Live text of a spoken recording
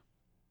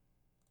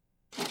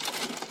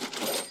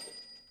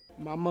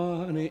My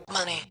money.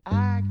 Money.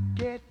 I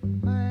get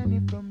money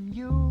from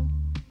you.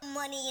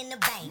 Money in the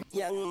bank.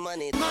 Young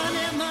money.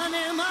 Money,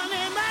 money,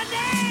 money,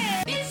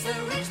 money. It's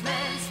a rich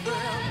man's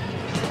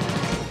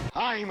world.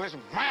 I'm as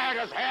mad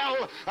as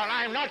hell, and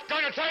I'm not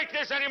going to take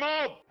this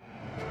anymore!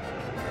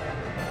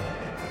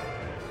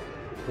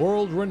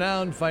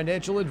 World-renowned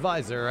financial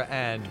advisor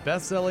and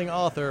best-selling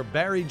author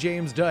Barry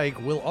James Dyke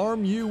will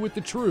arm you with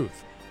the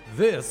truth.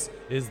 This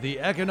is The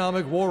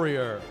Economic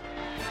Warrior.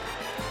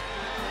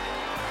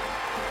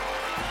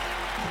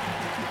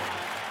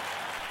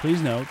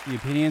 Please note, the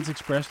opinions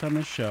expressed on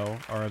this show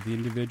are of the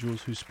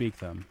individuals who speak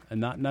them, and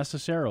not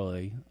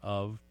necessarily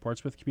of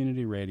Portsmouth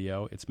Community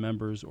Radio, its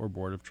members, or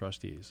Board of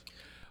Trustees.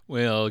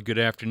 Well, good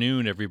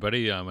afternoon,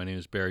 everybody. My name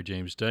is Barry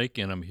James Dyke,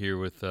 and I'm here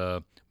with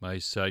my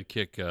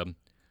sidekick,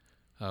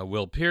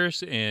 Will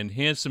Pierce, and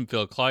handsome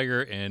Phil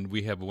Kleiger, and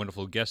we have a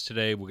wonderful guest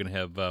today. We're going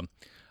to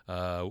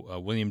have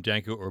William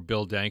Danko, or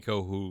Bill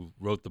Danko, who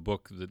wrote the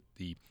book,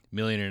 The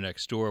Millionaire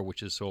Next Door,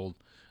 which has sold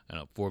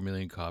 4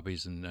 million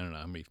copies in,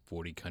 how many,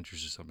 40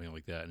 countries or something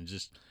like that. And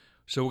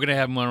so we're going to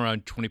have him on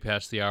around 20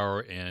 past the hour,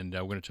 and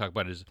we're going to talk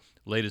about his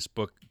latest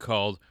book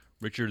called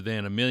Richer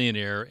Than a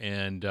Millionaire,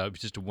 and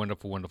he's just a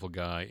wonderful, wonderful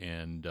guy,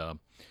 and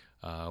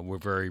we're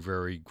very,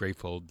 very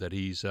grateful that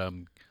he's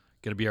going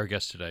to be our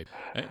guest today.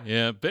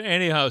 Yeah, but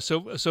anyhow,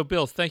 so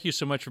Bill, thank you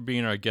so much for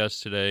being our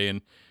guest today,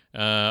 and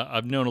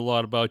I've known a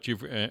lot about you,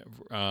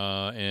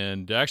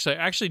 and I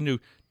actually knew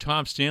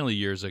Tom Stanley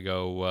years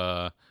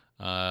ago,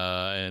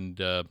 and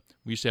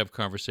we used to have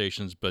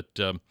conversations, but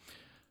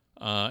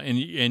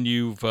and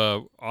you've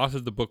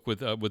authored the book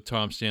with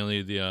Tom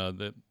Stanley,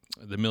 the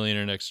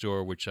Millionaire Next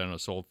Door, which I don't know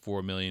sold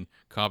 4 million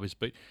copies.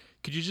 But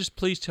could you just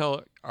please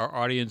tell our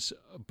audience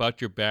about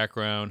your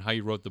background, how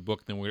you wrote the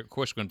book? Then of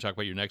course we're going to talk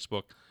about your next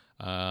book,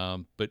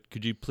 but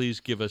could you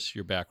please give us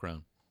your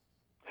background?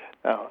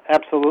 Oh,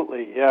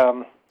 absolutely.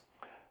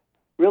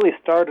 Really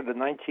started in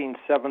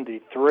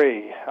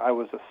 1973. I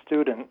was a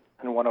student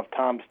in one of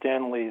Tom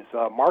Stanley's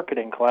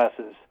marketing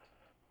classes,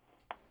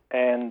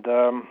 and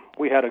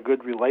we had a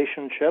good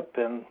relationship,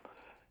 and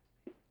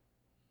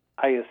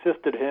I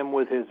assisted him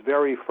with his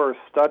very first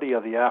study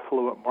of the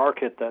affluent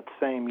market that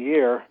same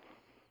year.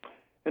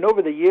 And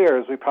over the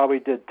years, we probably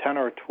did 10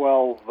 or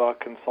 12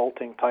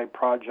 consulting-type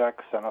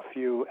projects and a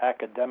few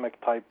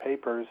academic-type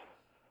papers.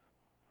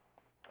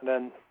 And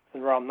then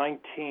around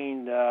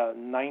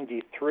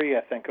 1993,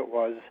 I think it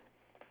was,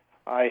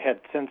 I had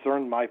since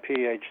earned my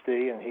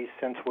Ph.D., and he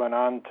since went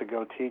on to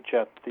go teach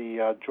at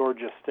the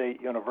Georgia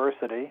State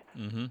University.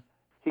 Mm-hmm.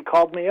 He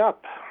called me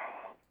up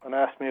and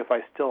asked me if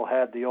I still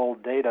had the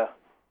old data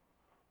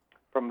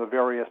from the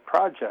various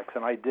projects,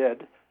 and I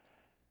did.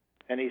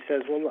 And he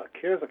says, well, look,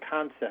 here's a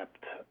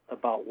concept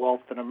about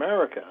wealth in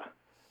America.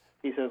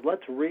 He says,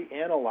 let's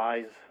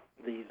reanalyze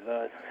these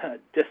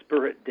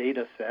disparate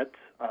data sets,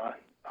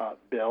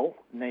 Bill,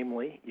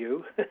 namely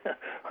you.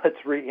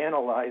 Let's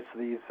reanalyze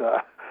these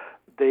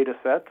data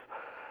sets.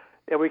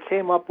 And we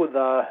came up with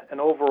an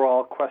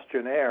overall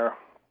questionnaire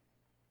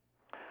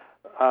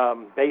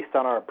based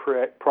on our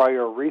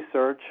prior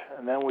research,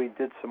 and then we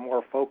did some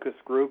more focus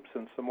groups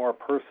and some more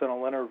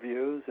personal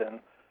interviews and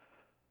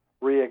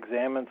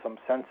re-examined some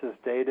census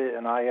data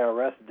and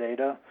IRS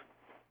data.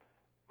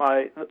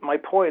 My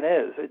point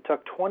is, it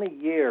took 20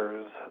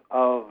 years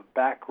of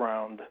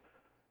background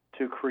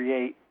to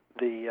create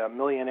the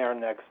Millionaire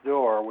Next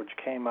Door, which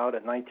came out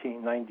in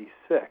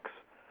 1996.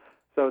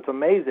 So it's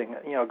amazing,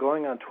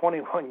 going on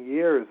 21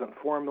 years and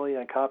 4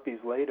 million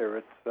copies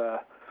later,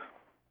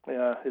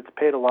 it's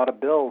paid a lot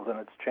of bills and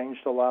it's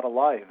changed a lot of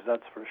lives,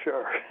 that's for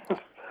sure.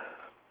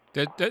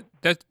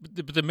 That's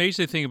the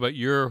amazing thing about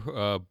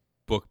your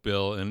book,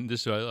 Bill, and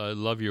this I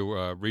love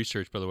your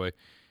research, by the way.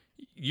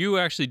 You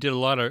actually did a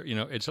lot of,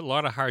 it's a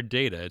lot of hard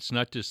data. It's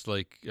not just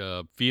like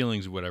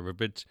feelings or whatever,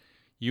 but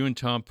you and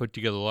Tom put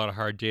together a lot of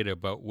hard data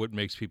about what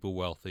makes people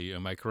wealthy.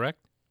 Am I correct?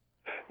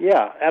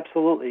 Yeah,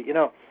 absolutely.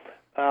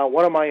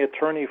 One of my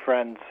attorney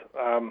friends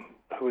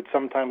who would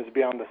sometimes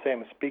be on the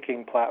same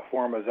speaking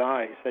platform as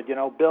I said,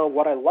 Bill,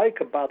 what I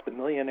like about the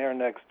Millionaire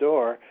Next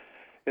Door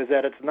is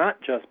that it's not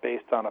just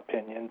based on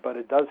opinion, but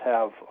it does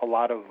have a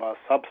lot of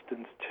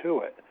substance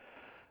to it.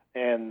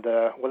 And,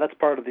 that's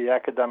part of the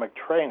academic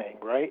training,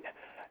 right?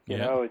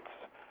 Yeah.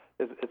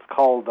 It's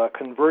called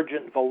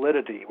convergent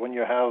validity, when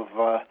you have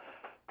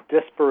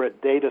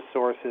disparate data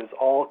sources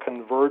all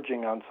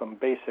converging on some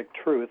basic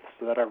truths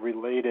that are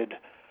related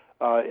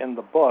in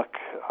the book.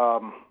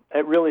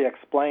 It really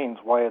explains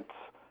why it's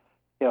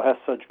has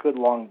such good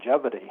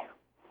longevity.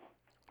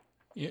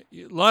 Yeah,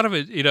 a lot of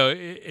it,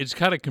 it's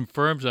kind of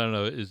confirms. I don't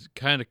know. It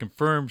kind of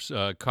confirms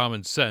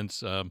common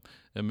sense.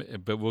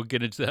 But we'll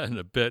get into that in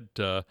a bit,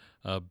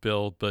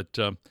 Bill. But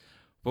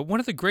one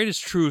of the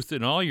greatest truths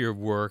in all your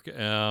work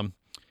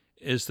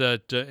is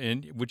that,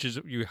 and which is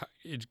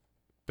it's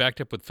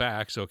backed up with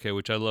facts. Okay,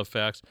 which I love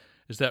facts.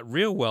 Is that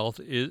real wealth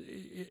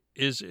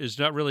is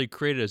not really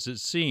created as it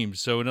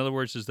seems. So in other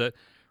words, is that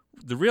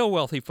the real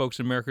wealthy folks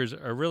in America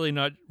are really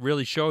not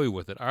really showy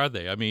with it, are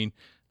they? I mean,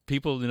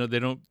 people, they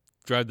don't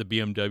drive the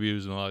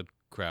BMWs and all that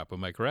crap.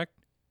 Am I correct?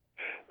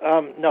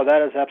 No,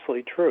 that is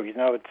absolutely true.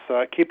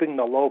 It's keeping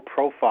the low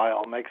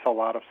profile makes a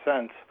lot of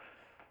sense.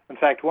 In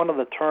fact, one of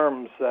the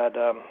terms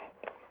that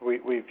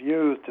we've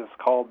used is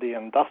called the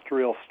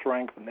industrial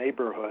strength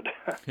neighborhood,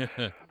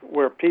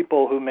 where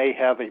people who may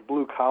have a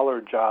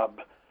blue-collar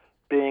job,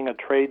 being a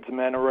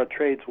tradesman or a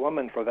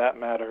tradeswoman for that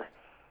matter,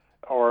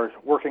 or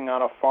working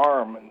on a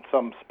farm in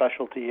some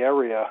specialty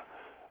area,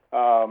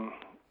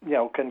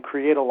 can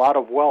create a lot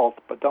of wealth,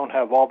 but don't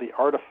have all the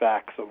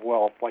artifacts of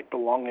wealth, like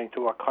belonging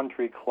to a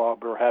country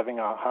club or having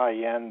a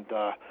high-end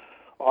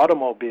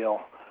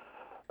automobile.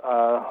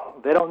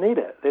 They don't need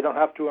it. They don't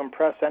have to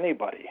impress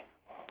anybody.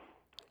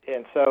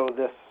 And so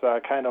this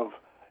kind of,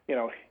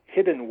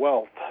 hidden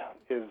wealth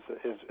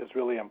is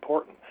really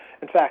important.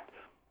 In fact,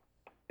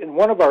 in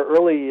one of our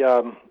early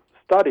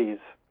studies,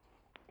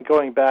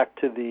 going back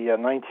to the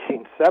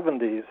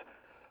 1970s,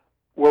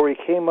 where we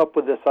came up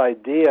with this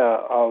idea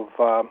of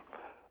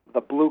the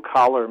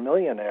blue-collar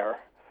millionaire,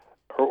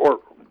 or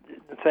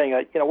saying,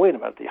 wait a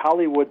minute, the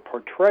Hollywood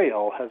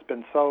portrayal has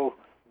been so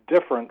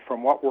different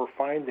from what we're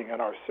finding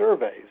in our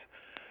surveys.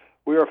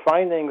 We are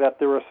finding that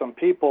there are some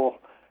people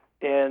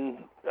in,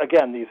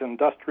 again, these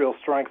industrial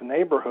strength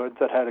neighborhoods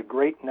that had a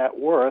great net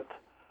worth,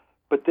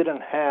 but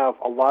didn't have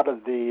a lot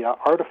of the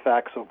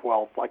artifacts of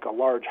wealth, like a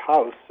large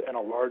house and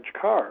a large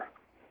car.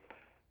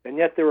 And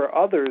yet there were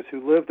others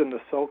who lived in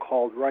the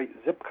so-called right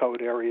zip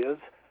code areas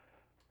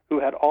who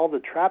had all the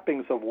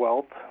trappings of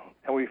wealth,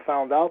 and we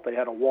found out they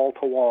had a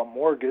wall-to-wall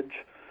mortgage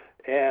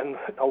and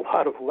a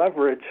lot of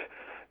leverage,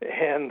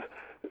 and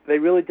they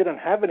really didn't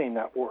have any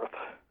net worth.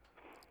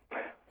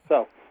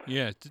 So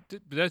Yeah,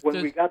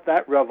 when we got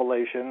that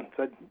revelation,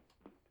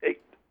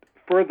 it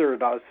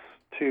furthered us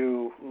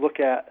to look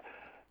at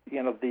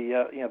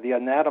the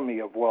anatomy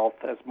of wealth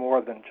as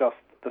more than just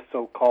the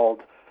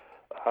so-called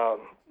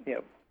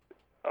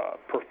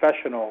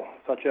professional,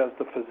 such as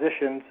the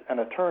physicians and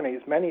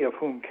attorneys, many of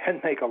whom can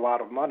make a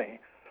lot of money,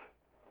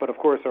 but of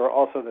course there are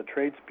also the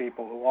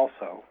tradespeople who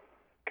also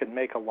can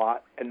make a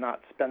lot and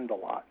not spend a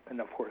lot.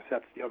 And of course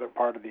that's the other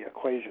part of the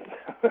equation,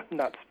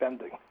 not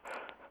spending.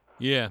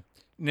 Yeah.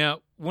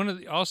 Now, one of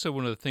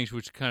the things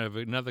which kind of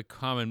another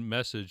common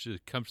message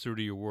that comes through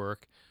to your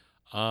work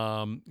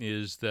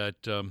is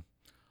that a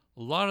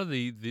lot of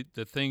the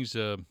things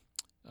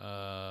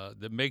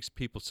that makes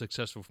people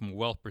successful from a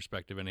wealth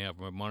perspective and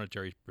from a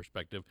monetary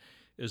perspective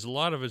is a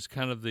lot of it's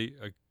kind of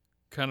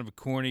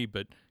corny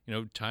but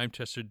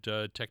time-tested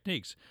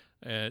techniques.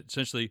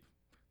 Essentially,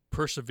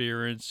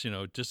 perseverance,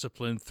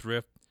 discipline,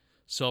 thrift,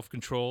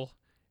 self-control.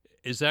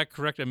 Is that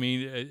correct? I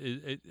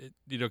mean,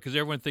 because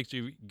everyone thinks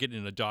you get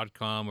in a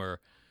 .com or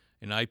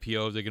an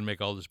IPO, they're going to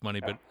make all this money,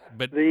 but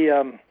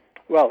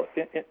well,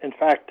 in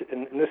fact,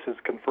 and this is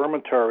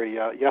confirmatory.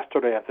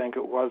 Yesterday, I think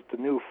it was, the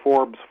new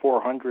Forbes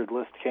 400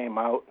 list came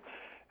out,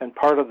 and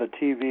part of the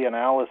TV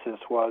analysis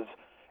was,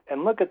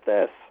 and look at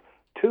this,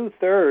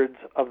 2/3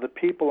 of the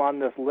people on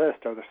this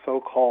list are the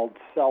so-called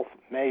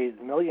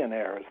self-made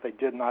millionaires. They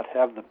did not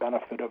have the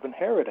benefit of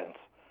inheritance.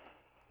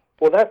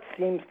 Well, that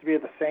seems to be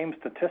the same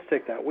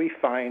statistic that we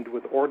find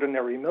with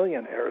ordinary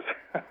millionaires.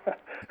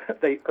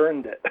 They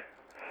earned it.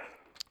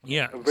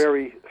 Yeah.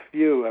 Very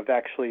few have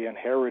actually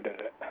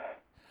inherited it.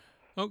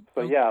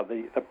 So yeah,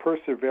 the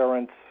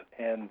perseverance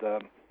and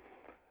the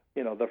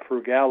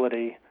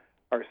frugality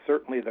are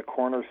certainly the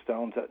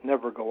cornerstones that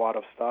never go out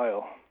of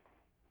style.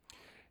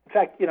 In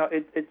fact,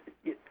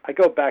 I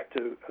go back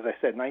to, as I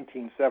said,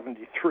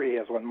 1973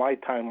 as when my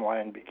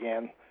timeline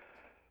began.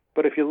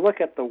 But if you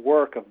look at the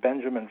work of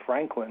Benjamin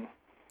Franklin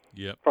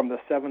from the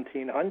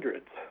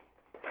 1700s,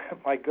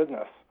 my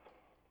goodness,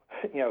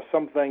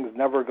 some things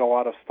never go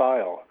out of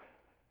style.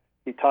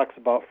 He talks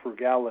about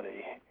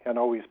frugality and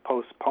always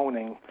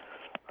postponing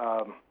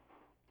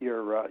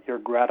your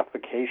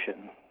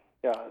gratification.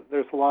 Yeah,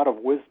 there's a lot of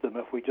wisdom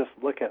if we just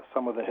look at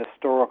some of the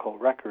historical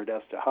record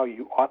as to how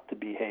you ought to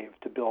behave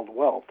to build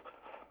wealth.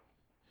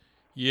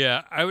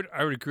 Yeah, I would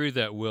agree with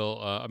that, Will.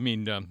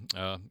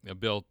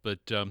 Bill.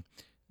 But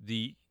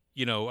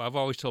I've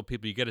always told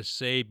people you got to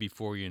save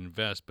before you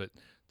invest. But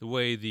the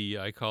way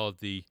I call it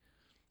the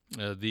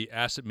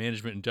asset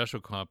management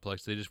industrial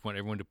complex, they just want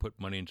everyone to put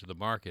money into the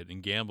market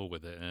and gamble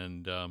with it.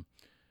 And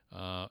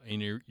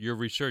your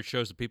research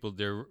shows that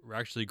they're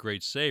actually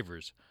great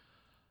savers.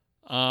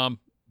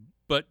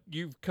 But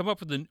you've come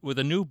up with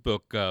a new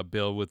book,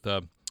 Bill, with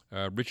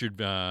Richard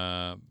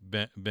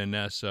Van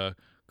Ness,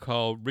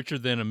 called "Richer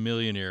Than a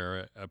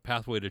Millionaire: A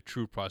Pathway to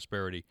True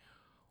Prosperity."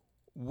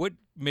 What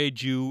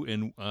made you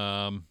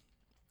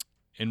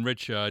and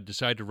Rich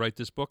decide to write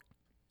this book?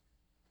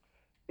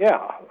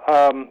 Yeah,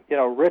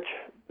 Rich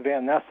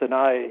Van Ness and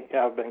I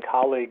have been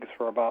colleagues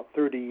for about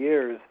 30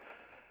 years,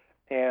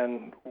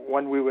 and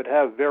when we would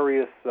have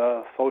various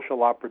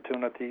social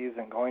opportunities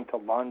and going to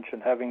lunch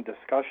and having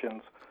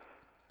discussions,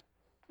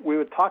 we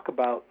would talk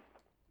about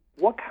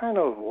what kind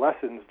of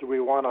lessons do we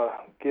want to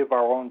give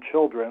our own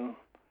children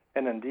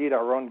and indeed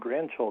our own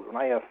grandchildren.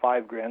 I have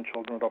 5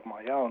 grandchildren of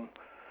my own,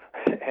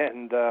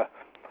 and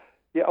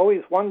you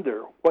always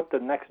wonder what the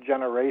next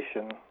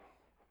generation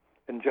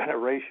and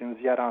generations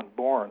yet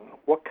unborn,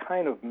 what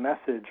kind of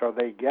message are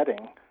they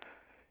getting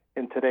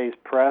in today's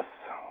press,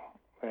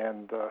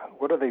 and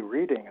what are they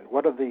reading, and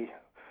what are the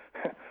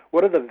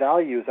what are the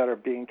values that are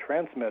being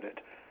transmitted?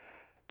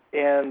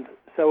 And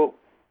so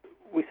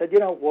we said,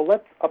 well,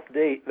 let's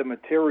update the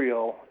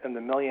material in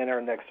The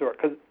Millionaire Next Door.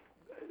 Because,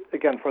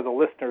 again, for the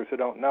listeners who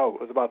don't know,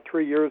 it was about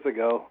 3 years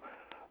ago,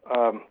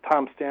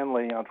 Tom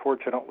Stanley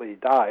unfortunately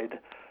died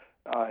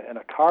in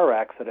a car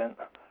accident.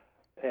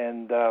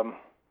 And,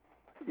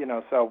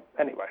 so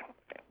anyway,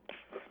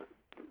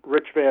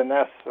 Rich Van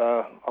Ness,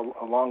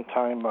 a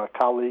longtime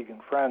colleague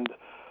and friend,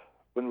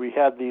 when we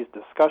had these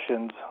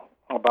discussions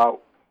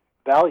about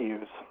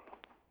values,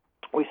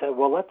 we said,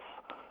 well, let's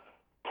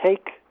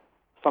take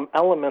some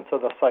elements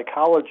of the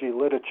psychology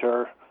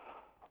literature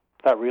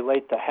that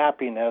relate to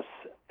happiness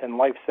and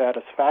life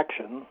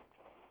satisfaction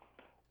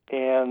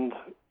and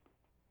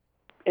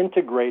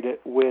integrate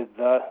it with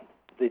the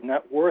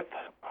net worth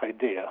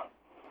idea.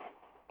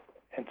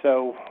 And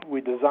so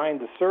we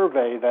designed a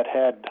survey that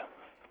had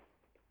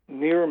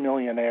near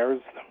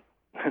millionaires,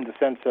 in the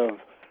sense of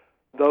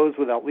those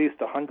with at least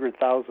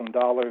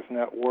 $100,000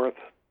 net worth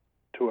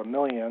to $1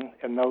 million,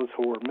 and those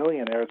who were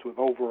millionaires with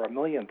over $1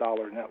 million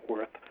net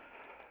worth.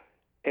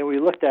 And we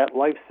looked at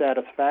life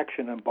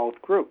satisfaction in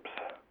both groups.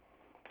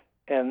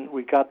 And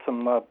we got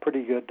some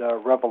pretty good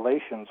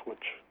revelations,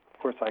 which, of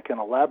course, I can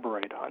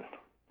elaborate on.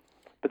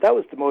 But that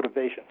was the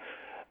motivation.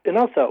 And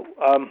also,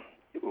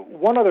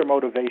 one other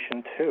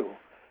motivation, too,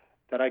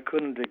 that I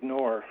couldn't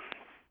ignore.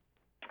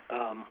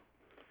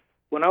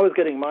 When I was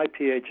getting my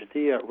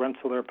PhD at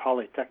Rensselaer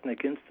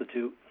Polytechnic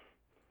Institute,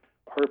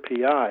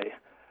 RPI,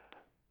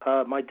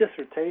 my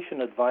dissertation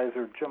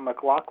advisor, Jim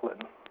McLaughlin,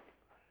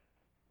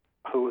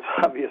 who was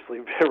obviously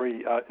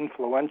very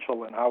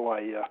influential in how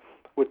I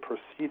would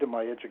proceed in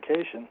my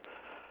education,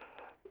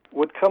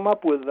 would come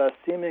up with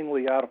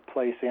seemingly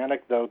out-of-place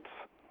anecdotes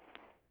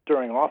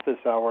during office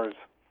hours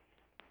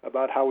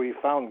about how he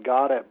found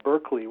God at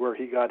Berkeley, where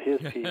he got his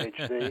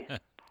PhD,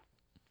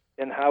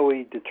 and how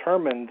he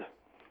determined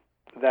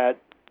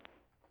that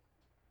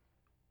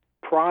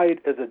pride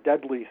is a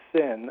deadly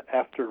sin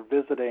after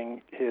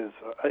visiting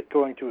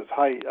going to his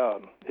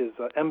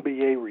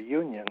MBA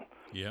reunion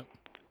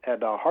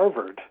at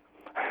Harvard.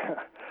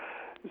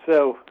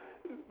 So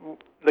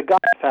the God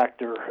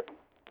factor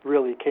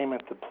really came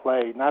into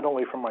play, not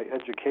only from my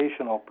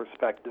educational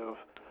perspective,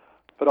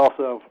 but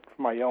also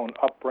from my own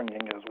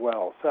upbringing as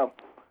well. So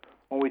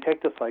when we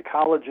take the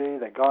psychology,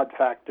 the God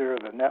factor,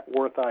 the net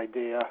worth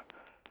idea,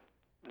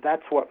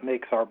 that's what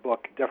makes our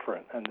book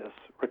different in this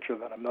Richer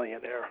Than a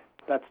Millionaire.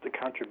 That's the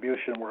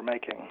contribution we're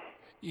making.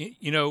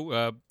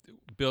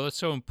 Bill, it's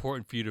so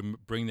important for you to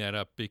bring that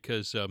up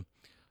because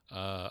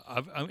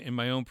I'm in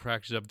my own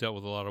practice, I've dealt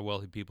with a lot of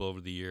wealthy people over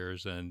the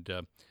years, and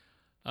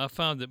I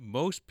found that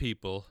most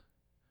people,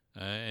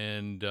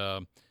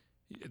 God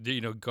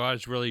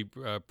is really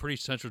pretty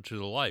central to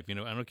their life. I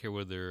don't care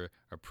whether they're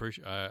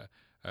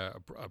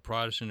a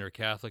Protestant or a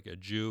Catholic, a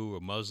Jew,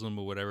 a Muslim,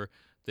 or whatever.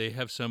 They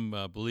have some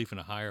belief in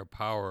a higher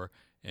power.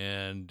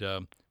 And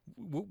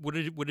what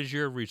does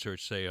your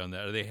research say on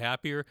that? Are they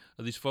happier?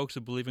 Are these folks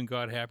that believe in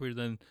God happier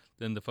than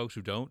the folks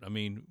who don't? I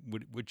mean,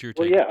 what's your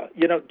take? Well,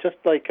 yeah, just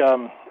like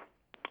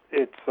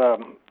it's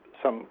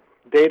some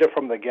data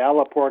from the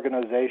Gallup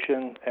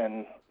organization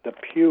and the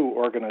Pew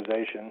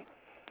organization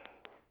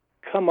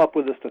come up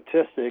with a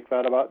statistic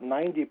that about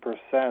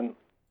 90%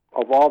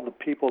 of all the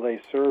people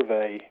they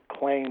survey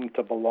claim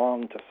to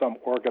belong to some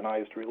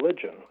organized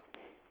religion.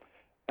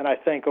 And I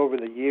think over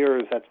the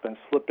years that's been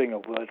slipping a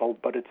little,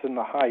 but it's in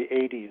the high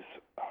 80s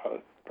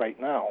right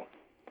now.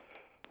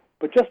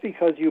 But just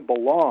because you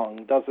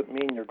belong doesn't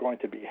mean you're going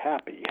to be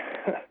happy.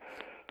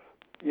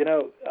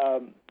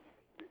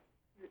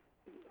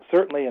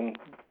 Certainly in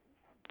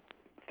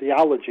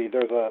theology,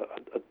 there's a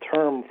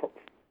term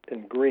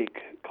in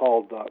Greek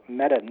called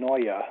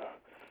metanoia.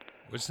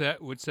 What's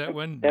that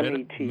one?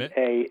 Metanoia.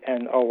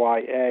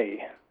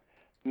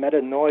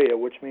 Metanoia,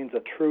 which means a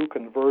true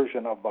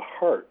conversion of the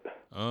heart.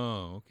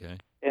 Oh, okay.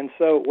 And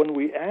so when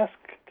we asked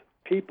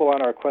people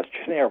on our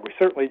questionnaire, we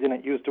certainly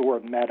didn't use the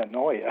word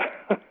metanoia,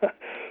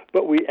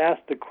 but we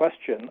asked the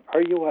question,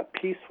 are you at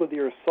peace with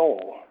your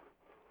soul?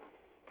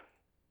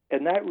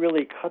 And that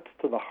really cuts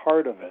to the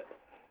heart of it.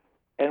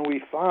 And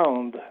we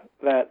found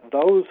that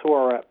those who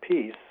are at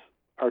peace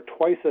are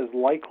twice as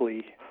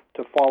likely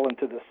to fall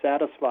into the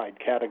satisfied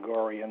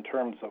category in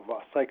terms of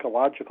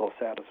psychological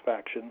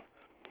satisfaction,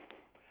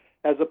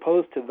 as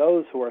opposed to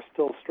those who are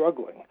still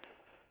struggling.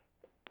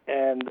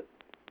 And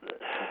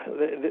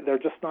they're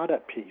just not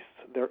at peace.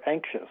 They're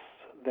anxious.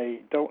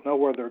 They don't know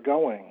where they're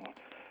going.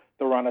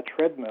 They're on a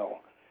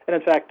treadmill. And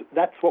in fact,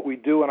 that's what we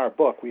do in our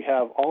book. We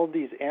have all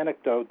these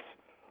anecdotes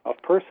of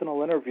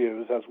personal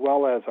interviews as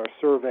well as our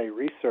survey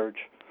research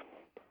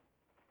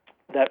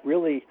that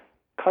really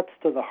cuts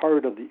to the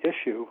heart of the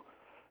issue.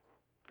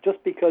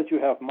 Just because you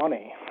have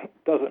money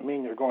doesn't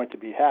mean you're going to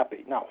be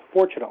happy. Now,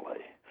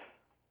 fortunately,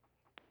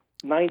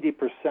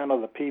 90%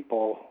 of the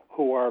people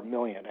who are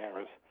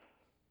millionaires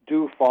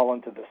do fall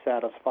into the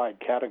satisfied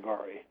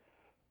category.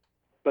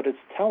 but it's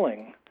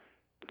telling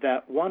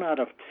that 1 out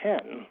of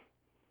 10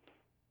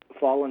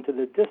 fall into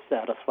the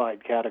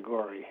dissatisfied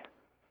category.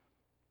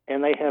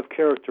 And they have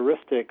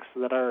characteristics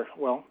that are,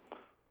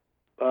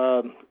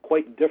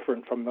 quite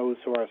different from those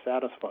who are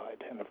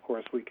satisfied. And of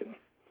course, we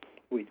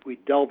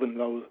delve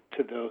into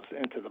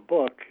the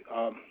book.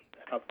 And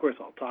of course,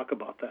 I'll talk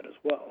about that as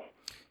well.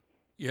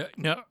 Yeah.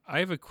 Now, I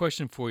have a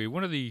question for you.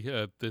 One of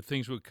the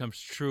things that comes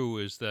true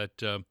is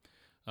that,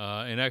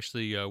 and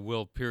actually,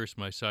 Will Pierce,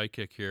 my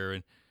sidekick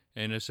here,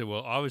 and I said,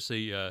 well,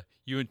 obviously,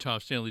 you and Tom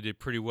Stanley did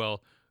pretty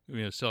well,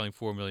 selling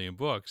 4 million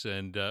books,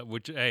 and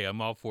which, hey, I'm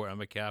all for it.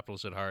 I'm a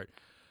capitalist at heart.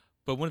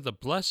 But one of the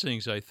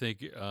blessings, I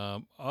think,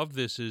 of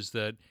this is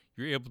that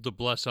you're able to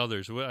bless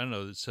others. Well, I don't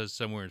know, it says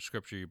somewhere in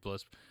Scripture,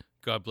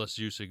 God blesses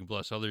you so you can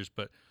bless others.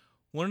 But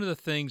one of the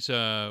things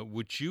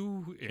which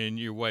you and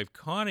your wife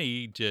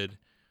Connie did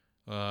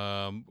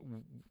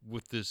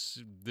with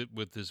this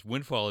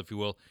windfall, if you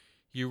will,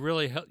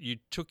 you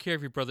took care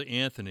of your brother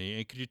Anthony.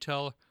 And could you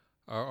tell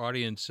our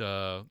audience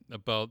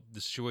about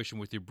the situation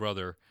with your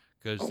brother?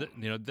 Because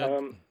no,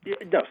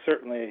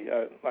 certainly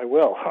I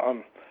will.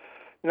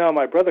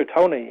 My brother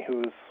Tony,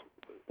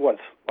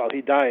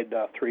 he died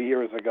 3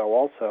 years ago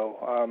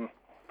also,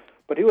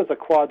 but he was a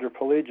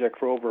quadriplegic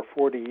for over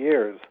 40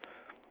 years.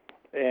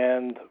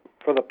 And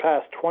for the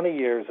past 20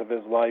 years of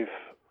his life,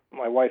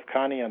 my wife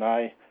Connie and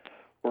I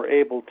were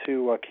able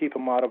to keep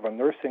him out of a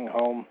nursing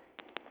home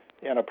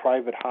in a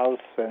private house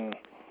and,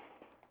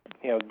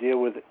 deal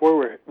with it.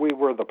 We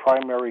were the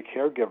primary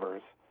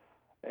caregivers.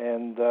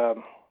 And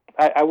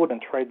I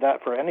wouldn't trade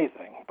that for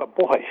anything. But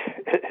boy,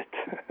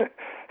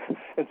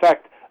 in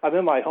fact, I'm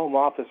in my home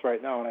office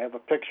right now, and I have a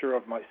picture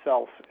of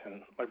myself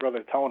and my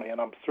brother Tony, and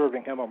I'm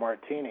serving him a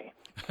martini.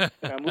 And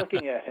I'm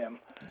looking at him.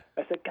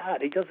 I said,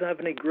 God, he doesn't have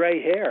any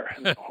gray hair.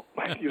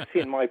 And you've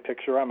seen my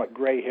picture. I'm a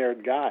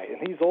gray-haired guy,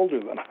 and he's older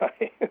than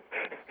I.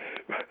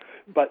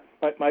 But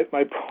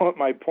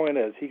my point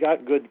is, he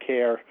got good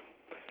care.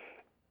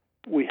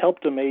 We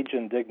helped him age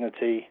in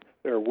dignity,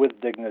 or with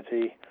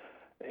dignity,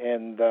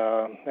 and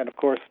of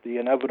course the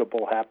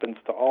inevitable happens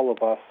to all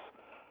of us.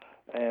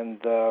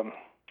 And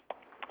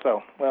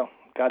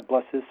God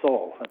bless his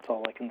soul. That's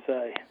all I can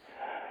say.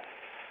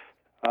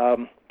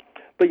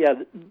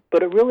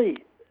 But it really,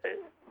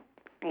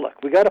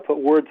 look, we got to put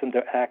words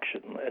into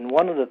action. And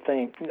one of the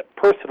things,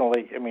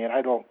 personally,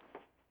 I don't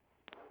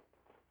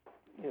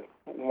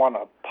want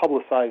to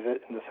publicize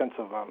it in the sense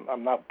of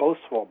I'm not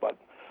boastful, but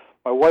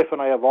my wife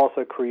and I have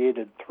also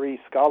created 3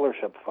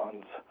 scholarship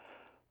funds,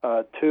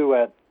 2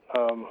 at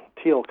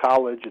Thiel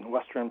College in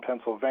Western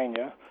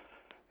Pennsylvania,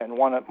 and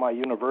 1 at my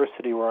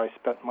university where I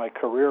spent my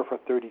career for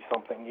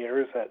 30-something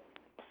years at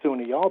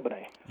SUNY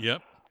Albany.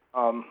 Yep.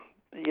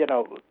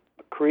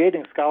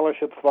 Creating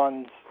scholarship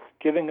funds,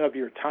 giving of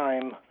your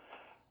time,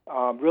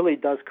 really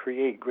does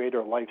create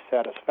greater life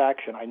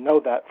satisfaction. I know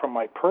that from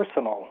my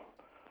personal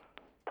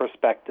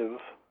perspective,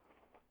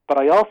 but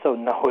I also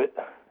know it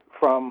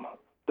from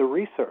the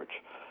research.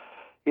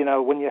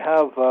 When you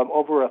have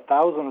over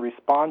 1,000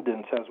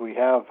 respondents, as we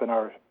have in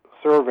our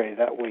survey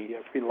that we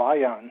rely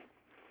on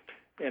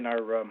in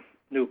our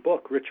new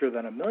book, Richer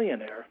Than a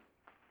Millionaire,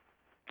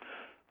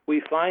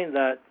 we find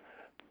that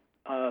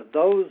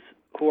those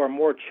who are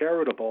more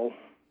charitable,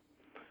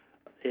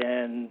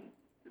 and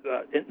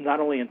not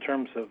only in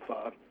terms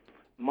of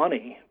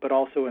money, but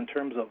also in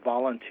terms of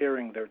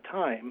volunteering their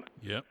time,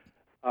 yep.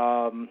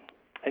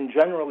 And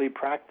generally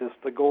practice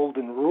the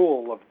golden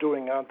rule of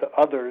doing unto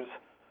others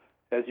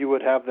as you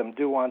would have them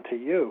do unto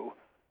you,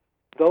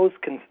 those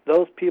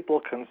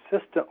people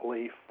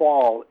consistently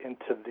fall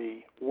into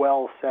the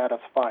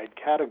well-satisfied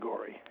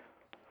category,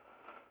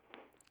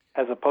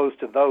 as opposed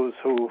to those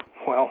who,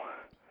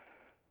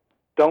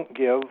 don't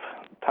give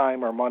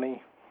time or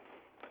money,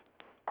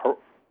 are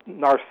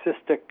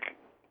narcissistic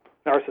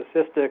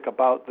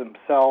about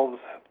themselves,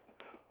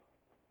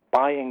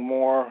 buying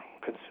more,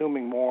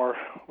 consuming more.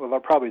 Well, they're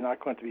probably not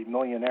going to be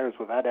millionaires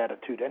with that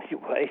attitude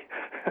anyway.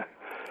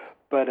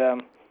 But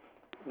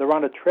they're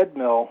on a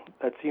treadmill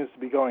that seems to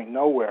be going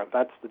nowhere.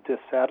 That's the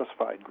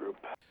dissatisfied group.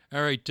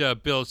 All right,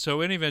 Bill.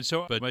 So in any event,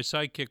 but my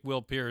sidekick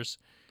Will Pierce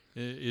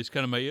is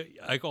kind of my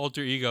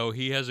alter ego.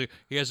 He has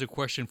a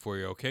question for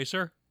you. Okay,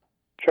 sir?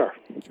 Sure.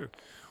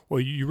 Well,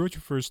 you wrote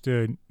your first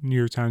New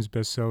York Times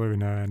bestseller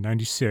in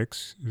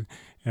 '96,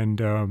 and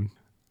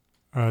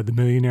The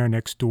Millionaire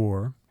Next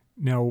Door.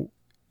 Now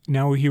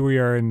here we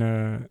are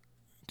in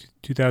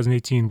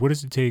 2018. What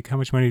does it take? How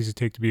much money does it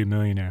take to be a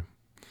millionaire?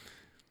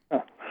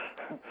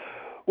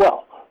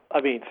 Well,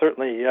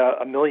 certainly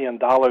 $1 million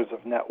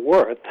of net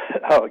worth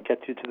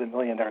gets you to the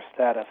millionaire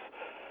status.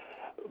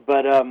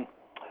 But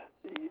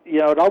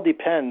it all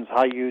depends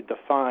how you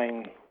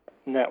define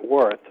net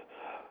worth.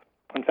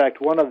 In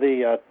fact, one of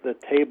the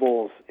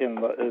tables in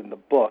the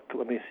book,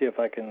 let me see if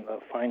I can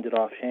find it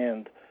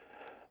offhand.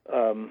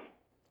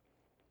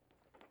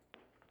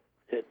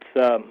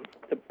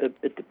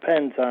 It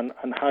depends on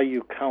how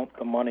you count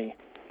the money.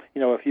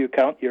 If you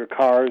count your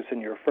cars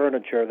and your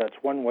furniture, that's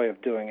one way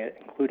of doing it,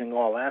 including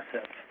all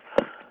assets.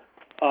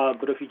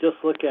 But if you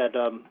just look at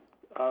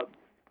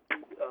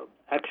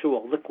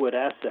actual liquid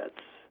assets,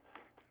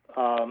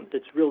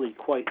 it's really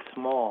quite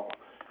small,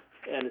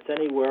 and it's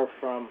anywhere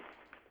from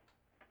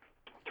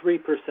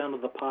 3%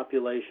 of the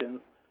population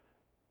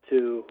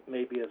to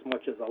maybe as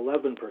much as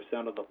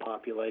 11% of the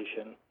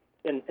population.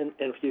 And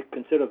if you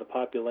consider the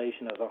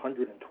population as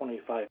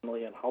 125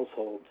 million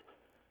households,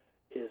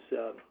 is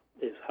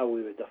how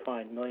we would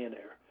define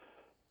millionaire.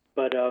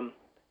 But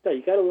yeah,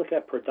 you got to look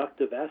at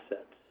productive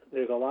assets.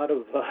 There's a lot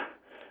of,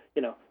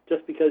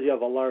 just because you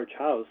have a large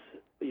house,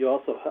 you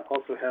also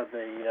have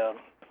a,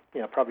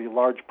 probably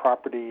large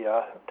property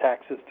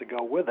taxes to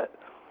go with it.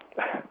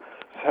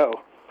 So,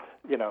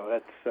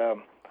 that's.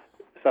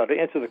 So to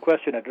answer the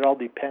question, it all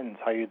depends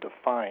how you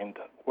define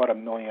what a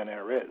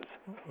millionaire is.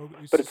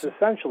 But it's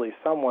essentially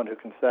someone who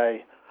can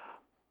say,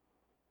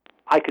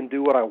 I can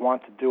do what I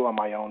want to do on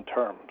my own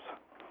terms.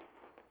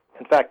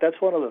 In fact,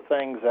 that's one of the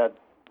things that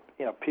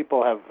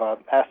people have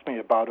asked me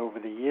about over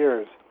the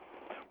years.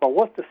 Well,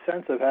 what's the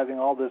sense of having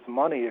all this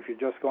money if you're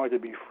just going to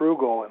be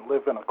frugal and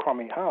live in a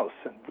crummy house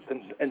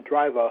and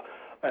drive a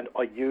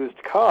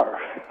used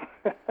car?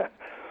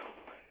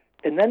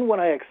 And then when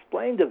I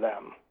explain to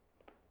them,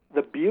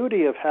 the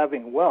beauty of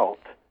having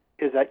wealth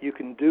is that you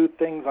can do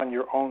things on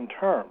your own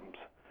terms.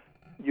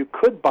 You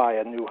could buy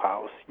a new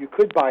house, you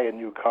could buy a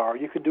new car,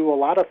 you could do a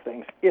lot of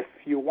things if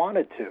you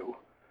wanted to,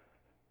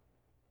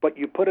 but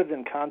you put it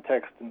in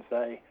context and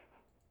say,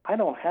 I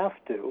don't have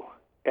to,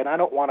 and I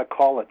don't want to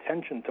call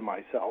attention to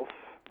myself,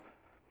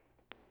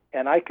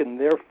 and I can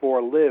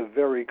therefore live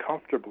very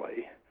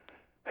comfortably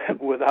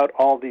without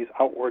all these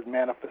outward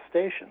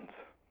manifestations.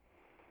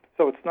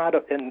 So it's not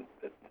and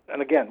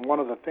again, one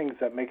of the things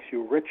that makes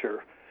you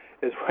richer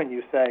is when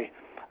you say,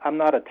 I'm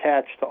not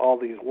attached to all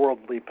these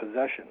worldly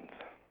possessions.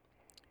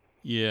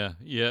 Yeah.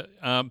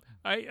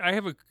 I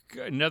have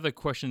another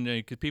question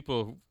because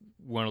people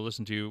want to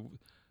listen to you,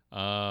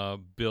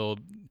 Bill.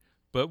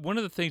 But one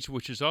of the things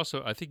which is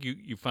also, I think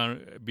you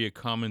found be a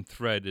common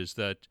thread is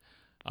that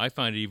I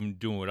find even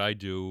doing what I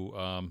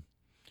do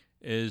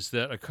is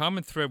that a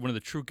common thread, one of the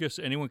true gifts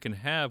anyone can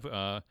have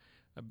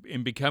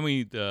in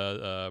becoming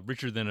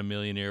richer than a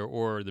millionaire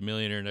or the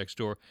millionaire next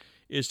door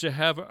is to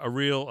have a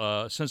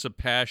real sense of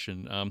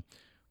passion,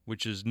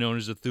 which is known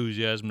as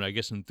enthusiasm. And I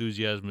guess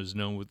enthusiasm is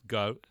known with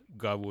God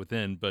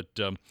within. But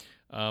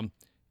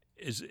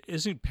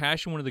isn't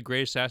passion one of the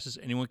greatest assets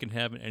anyone can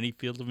have in any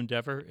field of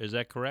endeavor? Is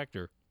that correct?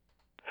 Or?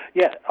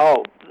 Yeah.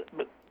 Oh,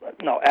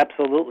 no,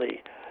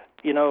 absolutely.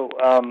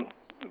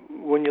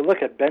 When you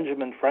look at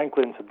Benjamin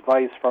Franklin's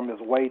advice from his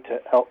Way to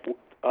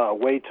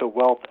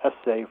Wealth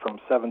essay from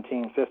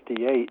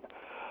 1758,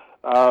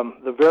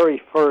 the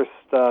very first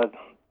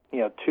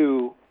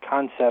two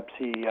concepts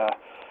he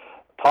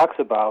talks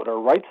about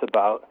or writes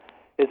about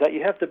is that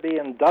you have to be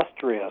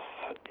industrious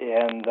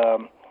and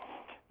have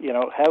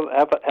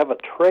a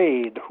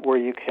trade where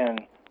you can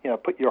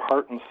put your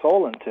heart and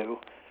soul into.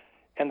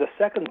 And the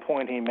second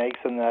point he makes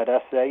in that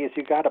essay is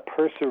you got to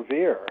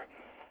persevere.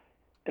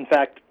 In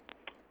fact,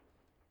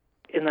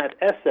 in that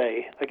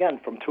essay, again,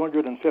 from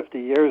 250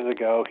 years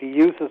ago, he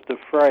uses the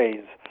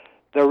phrase,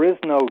 there is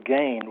no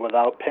gain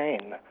without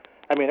pain.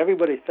 I mean,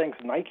 everybody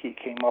thinks Nike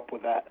came up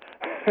with that,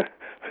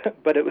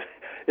 but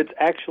it's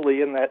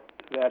actually in that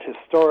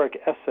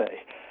historic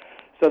essay.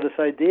 So this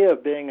idea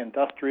of being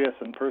industrious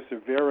and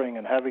persevering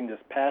and having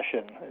this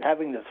passion and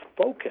having this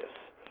focus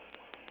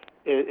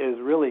is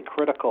really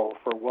critical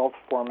for wealth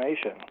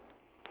formation.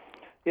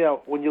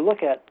 When you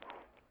look at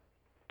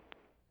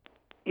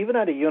even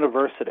at a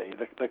university,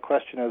 the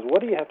question is,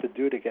 what do you have to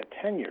do to get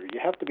tenure? You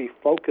have to be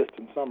focused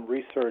in some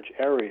research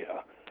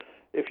area.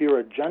 If you're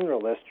a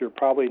generalist, you're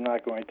probably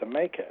not going to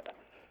make it.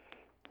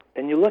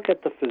 And you look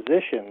at the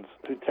physicians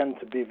who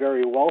tend to be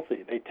very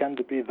wealthy. They tend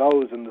to be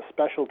those in the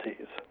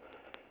specialties.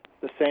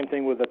 The same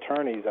thing with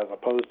attorneys as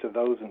opposed to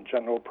those in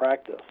general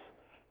practice.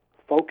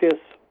 Focus,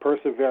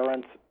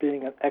 perseverance,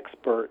 being an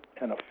expert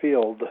in a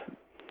field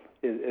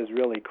is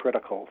really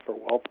critical for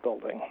wealth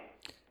building.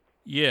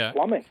 Yeah.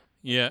 Plumbing.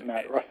 Yeah.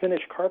 Or a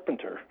finished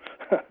carpenter.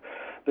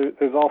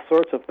 There's all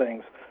sorts of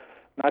things,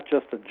 not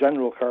just a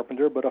general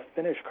carpenter, but a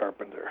finished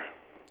carpenter.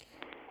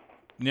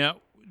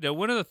 Now,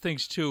 one of the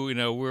things too,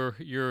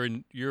 you're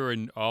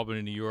in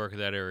Albany, New York,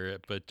 that area,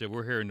 but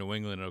we're here in New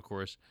England, of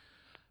course.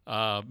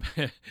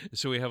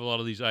 So we have a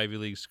lot of these Ivy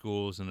League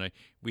schools, and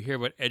we hear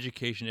about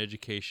education,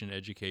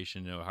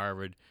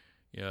 Harvard,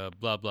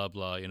 blah blah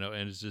blah, and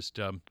it's just,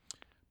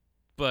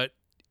 but.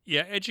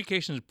 Yeah,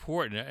 education is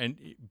important.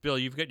 And Bill,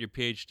 you've got your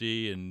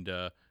PhD, and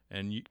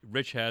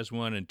Rich has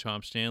one, and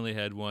Tom Stanley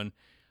had one.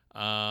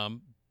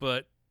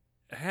 But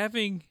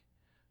having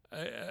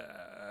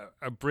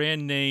a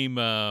brand name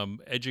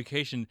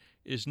education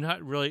is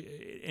not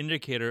really an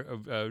indicator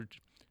of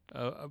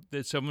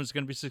that someone's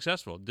going to be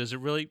successful. Does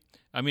it really?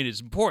 I mean, it's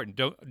important.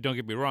 Don't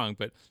get me wrong,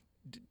 but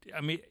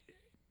I mean,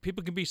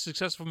 people can be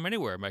successful from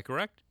anywhere. Am I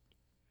correct?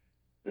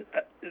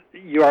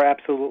 You are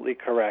absolutely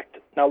correct.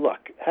 Now,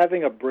 look,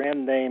 having a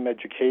brand name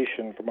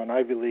education from an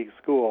Ivy League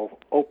school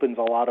opens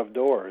a lot of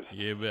doors.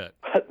 You bet.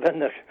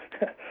 Then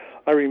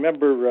I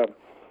remember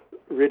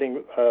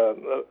reading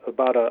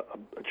about a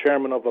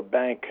chairman of a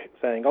bank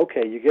saying,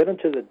 okay, you get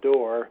into the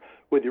door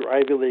with your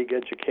Ivy League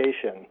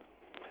education.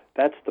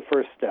 That's the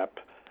first step.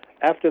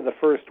 After the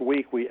first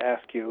week, we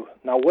ask you,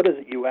 now what is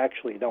it you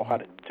actually know how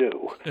to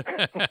do?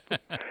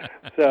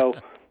 So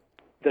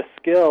the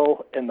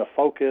skill and the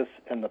focus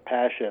and the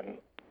passion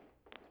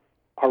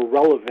are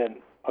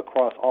relevant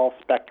across all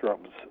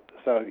spectrums.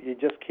 So you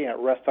just can't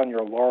rest on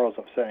your laurels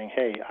of saying,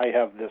 hey, I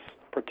have this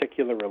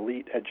particular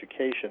elite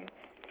education.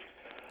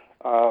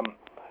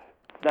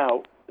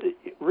 Now,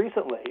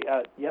 recently,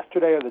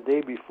 yesterday or the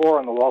day before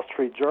in the Wall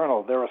Street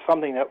Journal, there was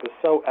something that was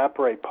so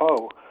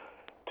apropos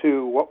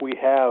to what we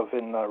have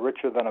in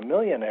Richer Than a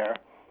Millionaire.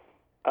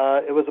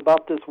 It was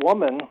about this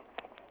woman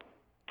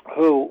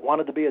who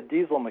wanted to be a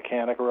diesel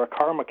mechanic or a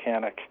car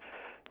mechanic,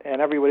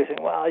 and everybody's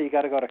saying, well, you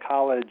got to go to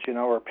college,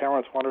 her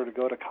parents want her to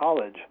go to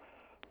college.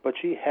 But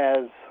she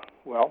has,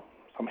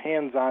 some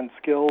hands-on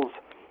skills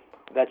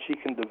that she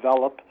can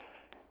develop,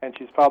 and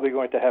she's probably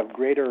going to have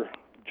greater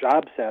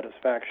job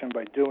satisfaction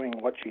by doing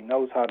what she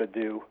knows how to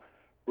do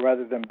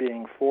rather than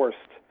being forced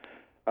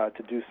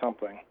to do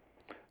something.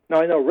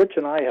 Now, I know Rich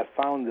and I have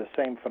found the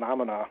same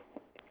phenomena.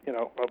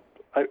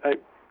 I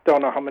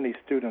don't know how many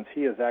students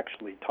he has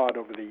actually taught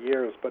over the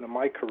years, but in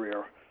my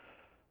career,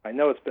 I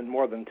know it's been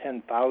more than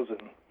 10,000,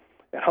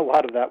 and a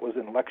lot of that was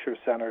in lecture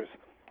centers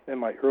in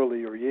my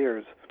earlier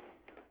years.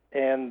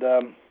 And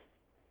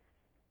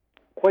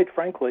quite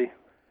frankly,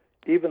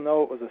 even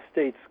though it was a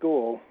state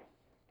school,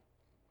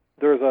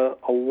 there's a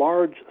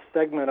large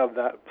segment of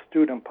that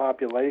student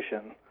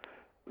population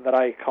that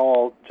I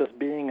call just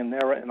being in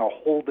there in a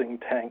holding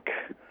tank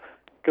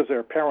because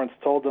their parents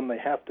told them they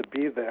have to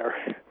be there,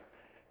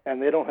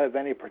 and they don't have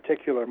any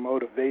particular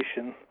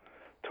motivation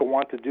to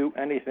want to do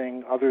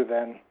anything other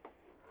than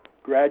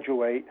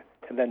graduate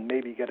and then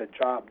maybe get a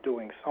job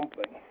doing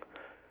something.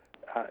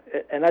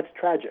 And that's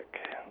tragic.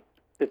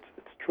 It's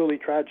truly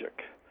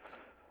tragic.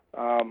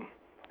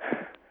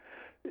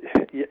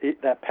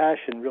 That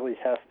passion really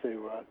has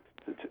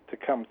to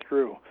come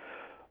through.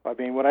 I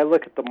mean, when I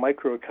look at the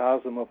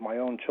microcosm of my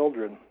own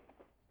children,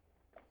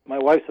 my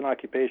wife's an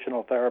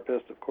occupational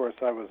therapist. Of course,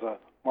 I was a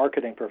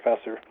marketing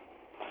professor.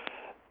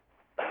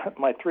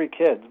 My three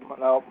kids,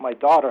 now my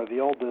daughter, the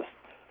oldest,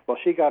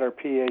 she got her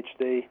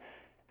PhD,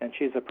 and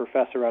she's a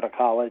professor at a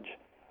college.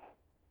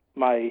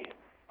 My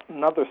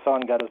another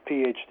son got his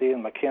PhD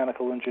in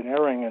mechanical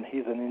engineering, and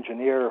he's an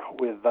engineer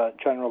with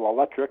General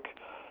Electric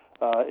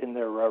in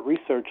their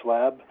research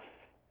lab.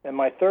 And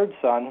my third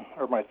son,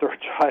 or my third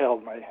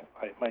child,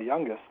 my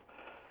youngest,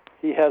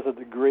 he has a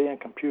degree in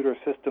computer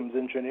systems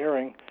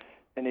engineering,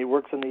 and he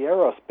works in the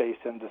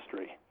aerospace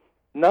industry.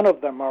 None of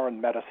them are in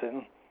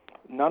medicine.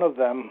 None of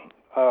them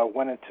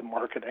went into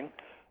marketing.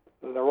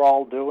 They're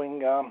all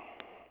doing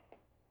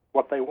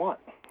what they want.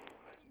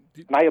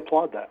 And I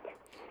applaud that.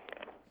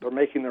 They're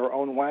making their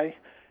own way.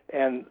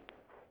 And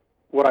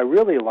what I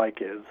really like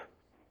is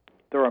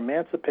they're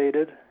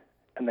emancipated,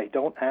 and they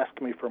don't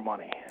ask me for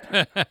money.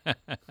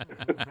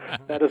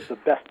 That is the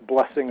best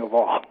blessing of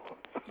all.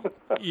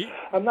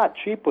 I'm not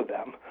cheap with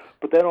them,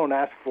 but they don't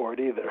ask for it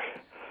either.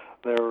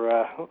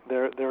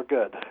 They're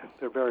good.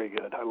 They're very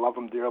good. I love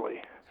them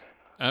dearly.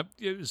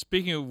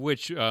 Speaking of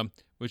which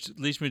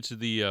leads me to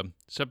the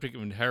subject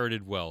of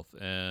inherited wealth,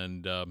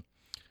 and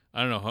I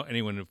don't know how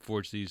anyone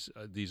affords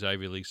these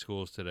Ivy League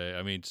schools today.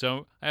 I mean,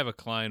 I have a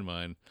client of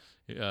mine.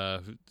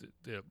 They're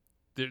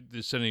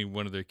sending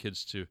one of their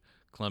kids to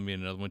Columbia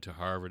and another one to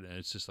Harvard, and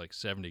it's just like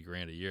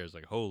 $70,000 a year. It's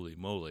like, holy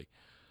moly.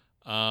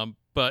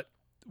 But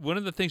one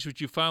of the things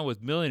which you found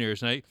with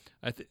millionaires, and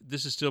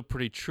this is still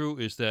pretty true,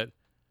 is that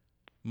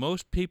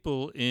most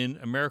people in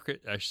America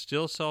are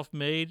still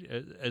self-made.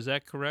 Is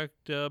that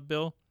correct,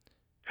 Bill?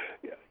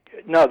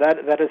 No,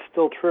 that is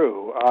still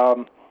true.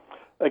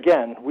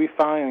 Again, we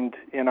find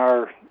in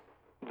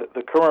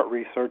the current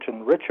research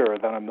in Richer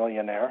Than a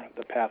Millionaire,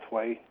 the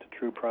pathway to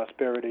true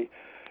prosperity,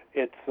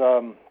 it's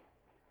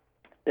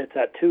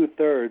at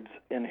 2/3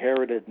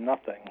 inherited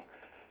nothing.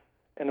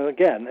 And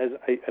again, as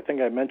I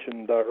think I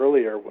mentioned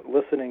earlier,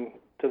 listening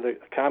to the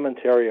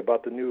commentary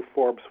about the new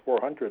Forbes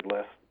 400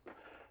 list,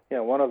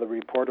 one of the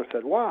reporters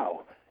said,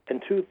 wow,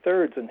 and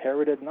 2/3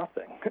 inherited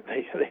nothing.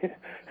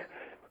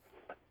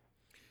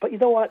 But you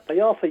know what? They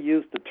also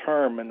used the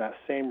term in that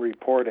same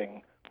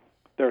reporting,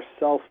 they're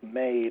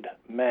self-made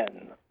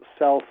men,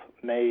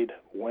 self-made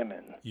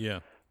women. Yeah.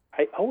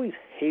 I always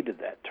hated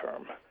that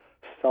term,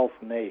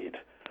 self-made.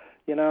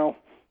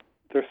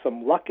 There's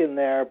some luck in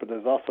there, but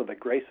there's also the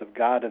grace of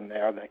God in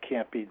there that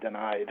can't be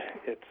denied.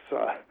 It's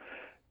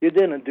you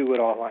didn't do it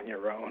all on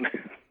your own.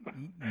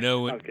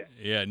 No one. Okay.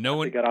 Yeah, no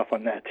one. I got off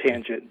on that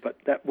tangent, but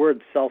that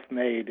word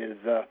 "self-made" is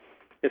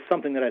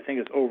something that I think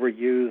is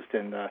overused,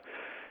 and I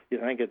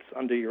think it's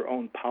under your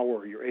own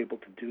power you're able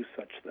to do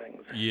such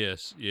things.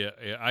 Yes, yeah,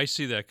 I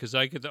see that because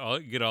I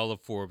get all the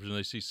Forbes and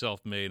they see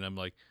self-made, and I'm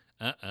like,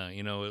 a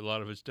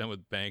lot of it's done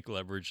with bank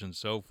leverage and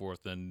so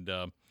forth, and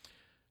no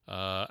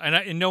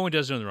one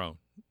does it on their own.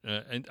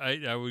 And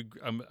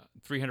I'm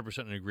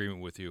 300% in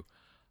agreement with you.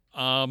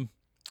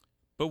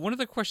 But But one of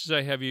the questions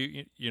I have,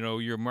 you know,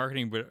 you're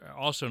marketing, but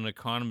also an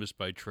economist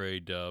by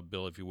trade,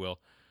 Bill, if you will.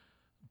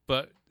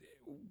 But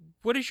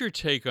what is your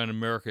take on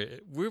America?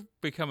 We've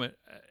become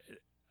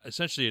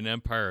essentially an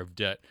empire of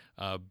debt.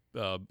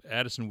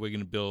 Addison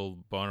Wiggin and Bill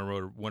Bonner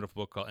wrote a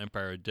wonderful book called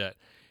Empire of Debt.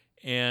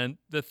 And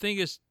the thing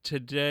is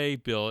today,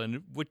 Bill,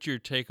 and what's your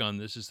take on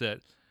this is that,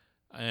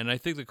 and I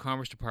think the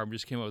Commerce Department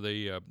just came out with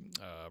a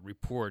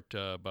report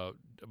about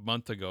a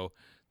month ago,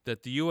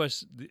 that the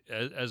U.S.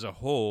 as a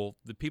whole,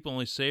 the people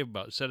only set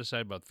aside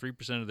about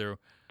 3% of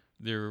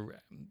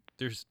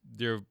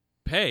their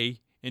pay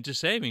into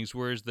savings,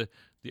 whereas the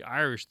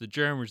Irish, the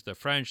Germans, the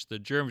French, the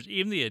Germans,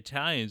 even the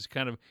Italians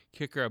kind of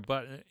kick our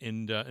butt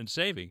in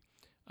saving.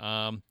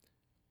 Isn't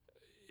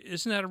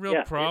that a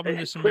real problem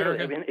in this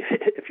America? I mean,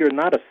 if you're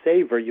not a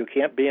saver, you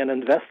can't be an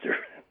investor.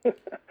 and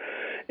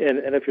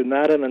if you're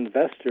not an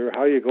investor,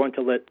 how are you going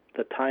to let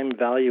the time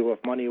value of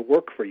money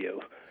work for you?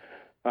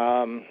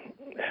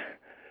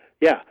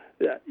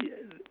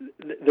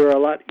 There are a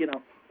lot, you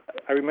know.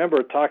 I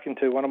remember talking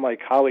to one of my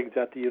colleagues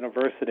at the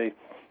university,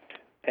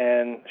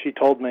 and she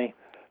told me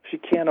she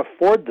can't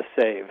afford to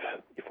save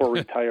for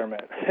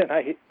retirement. And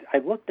I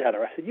looked at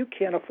her. I said, "You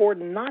can't afford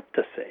not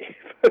to save."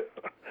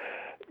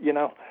 You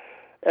know,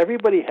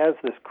 everybody has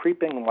this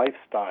creeping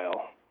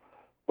lifestyle.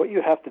 What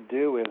you have to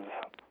do is,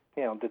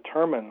 you know,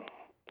 determine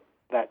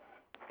that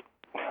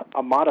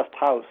a modest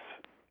house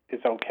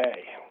is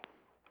okay.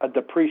 A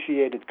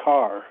depreciated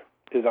car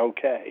is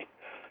okay.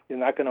 You're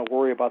not going to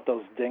worry about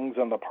those dings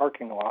on the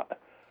parking lot.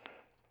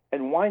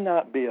 And why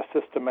not be a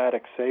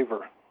systematic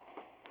saver?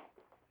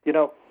 You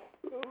know,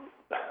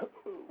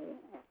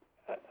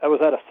 I was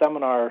at a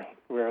seminar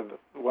where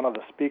one of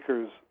the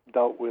speakers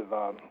dealt with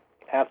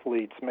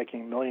athletes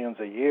making millions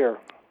a year.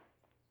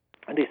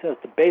 And he says,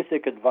 the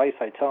basic advice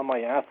I tell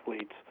my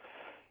athletes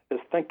is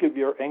think of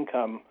your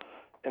income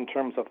in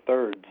terms of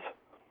thirds.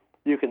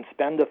 You can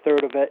spend a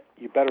third of it.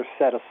 You better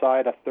set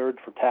aside a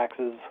third for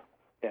taxes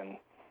and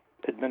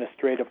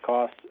administrative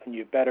costs, and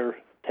you better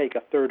take a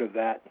third of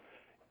that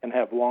and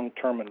have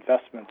long-term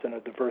investments in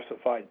a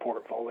diversified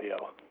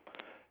portfolio.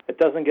 It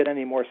doesn't get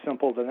any more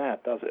simple than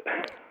that, does it?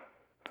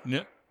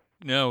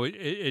 No,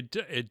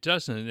 it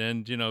doesn't.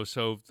 And you know,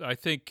 so I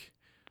think,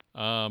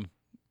 but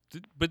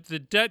the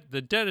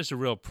debt is a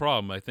real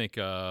problem. I think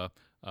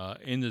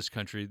in this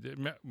country,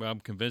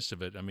 I'm convinced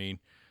of it. I mean,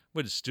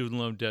 what is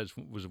student loan debt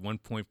was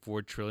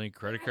 1.4 trillion,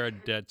 credit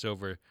card debt's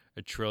over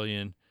 $1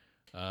 trillion.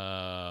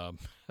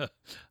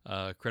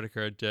 Credit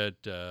card debt,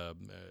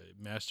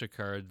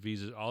 MasterCard,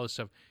 Visa, all this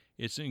stuff.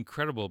 It's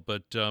incredible,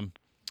 but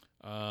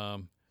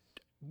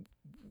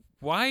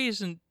why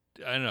isn't,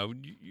 I don't know,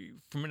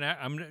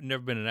 I've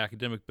never been an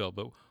academic, Bill,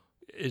 but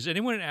is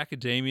anyone in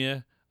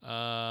academia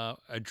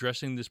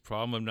addressing this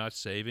problem of not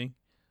saving?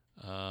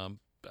 There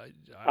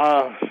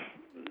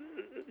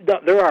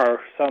are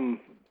some,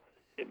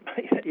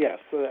 yes,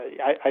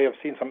 I have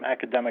seen some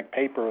academic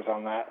papers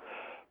on that,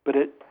 but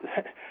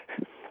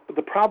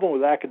the problem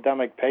with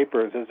academic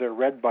papers is they're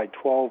read by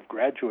 12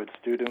 graduate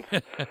students.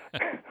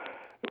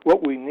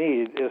 What we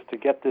need is to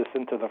get this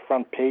into the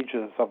front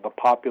pages of the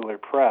popular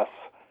press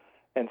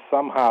and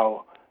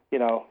somehow, you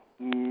know,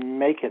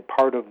 make it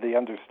part of the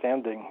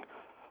understanding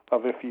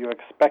of if you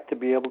expect to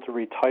be able to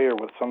retire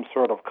with some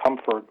sort of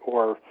comfort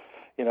or,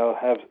 you know,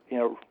 have, you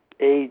know,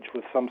 age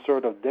with some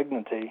sort of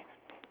dignity,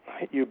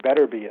 you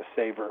better be a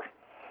saver.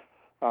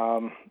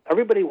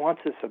 Everybody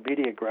wants this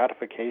immediate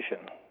gratification,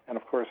 and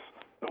of course,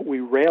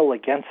 we rail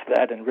against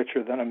that in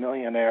Richer Than a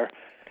Millionaire.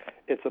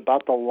 It's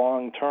about the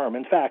long term.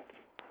 In fact,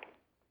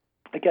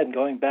 again,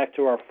 going back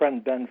to our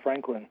friend Ben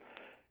Franklin,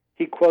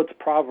 he quotes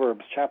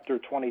Proverbs chapter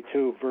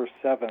 22, verse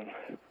 7.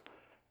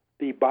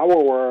 The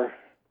borrower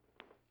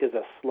is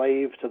a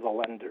slave to the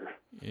lender.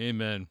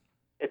 Amen.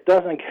 It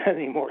doesn't get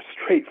any more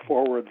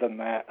straightforward than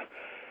that.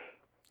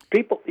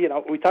 People, you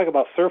know, we talk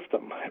about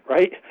serfdom,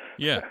 right?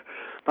 Yeah.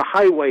 The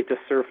highway to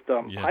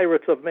serfdom, Yeah.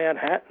 Pirates of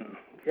Manhattan.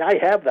 Yeah, I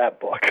have that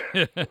book.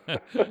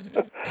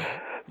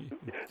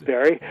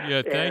 Barry.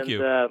 Yeah, thank you.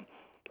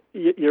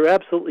 You're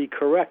absolutely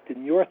correct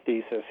in your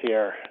thesis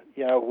here.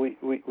 You know,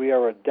 we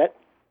are a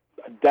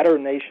debtor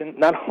nation,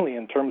 not only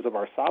in terms of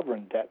our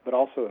sovereign debt, but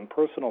also in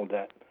personal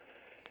debt.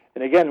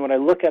 And again, when I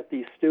look at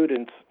these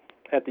students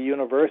at the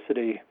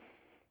university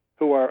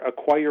who are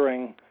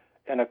acquiring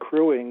and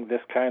accruing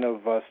this kind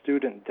of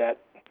student debt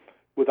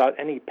without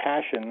any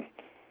passion,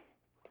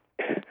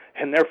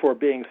 and therefore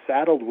being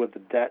saddled with the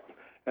debt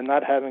and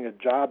not having a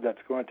job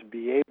that's going to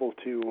be able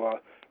to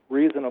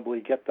reasonably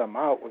get them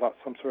out without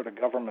some sort of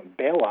government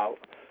bailout,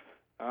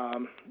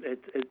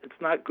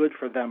 it's not good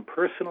for them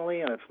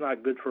personally, and it's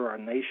not good for our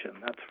nation,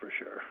 that's for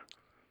sure.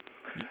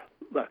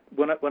 Look,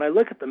 when I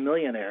look at the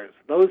millionaires,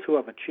 those who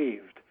have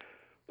achieved,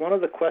 one of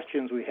the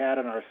questions we had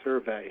in our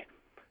survey,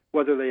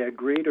 whether they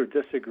agreed or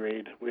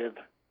disagreed with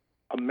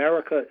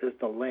America is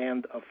the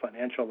land of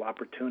financial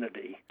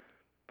opportunity,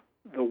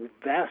 the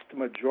vast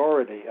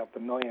majority of the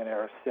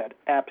millionaires said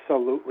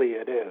absolutely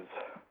it is.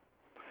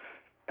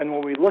 And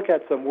when we look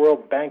at some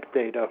World Bank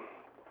data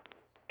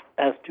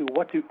as to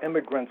what do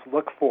immigrants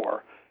look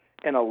for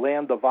in a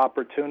land of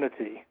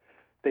opportunity.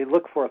 They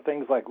look for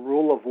things like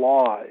rule of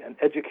law and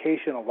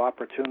educational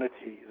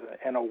opportunities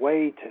and a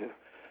way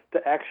to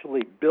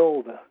actually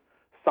build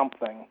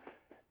something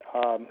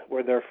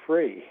where they're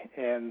free.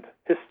 And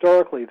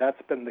historically,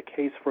 that's been the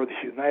case for the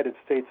United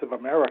States of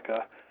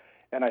America,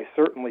 and I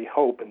certainly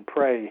hope and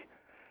pray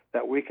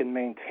that we can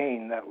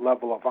maintain that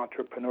level of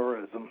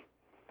entrepreneurism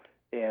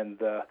and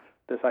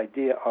this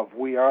idea of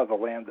we are the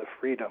land of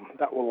freedom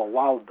that will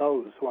allow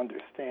those who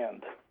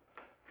understand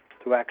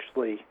to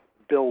actually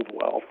build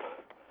wealth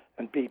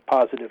and be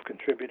positive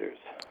contributors.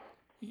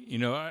 You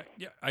know,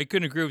 I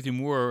couldn't agree with you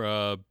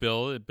more,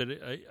 Bill. But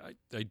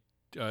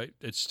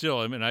it's still.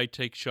 I mean, I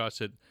take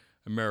shots at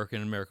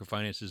American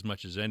finance as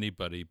much as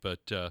anybody.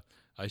 But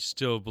I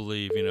still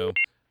believe,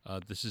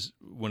 this is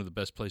one of the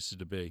best places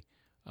to be.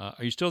 Are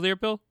you still there,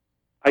 Bill?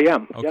 I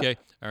am. Okay. Yes.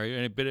 All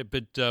right.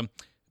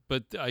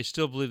 But I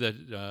still believe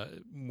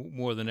that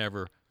more than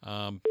ever.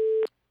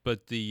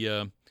 But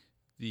the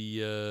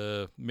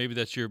maybe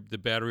that's the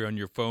battery on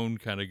your phone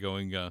kind of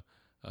going.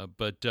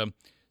 But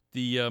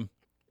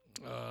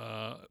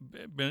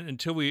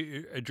until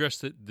we address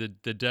the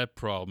debt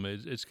problem,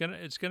 it's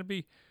gonna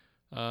be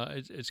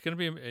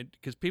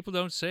because people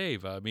don't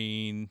save. I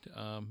mean,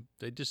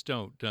 they just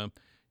don't. Do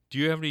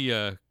you have any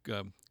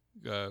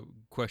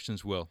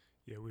questions, Will?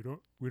 Yeah, we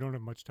don't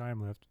have much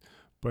time left,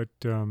 but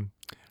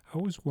I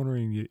was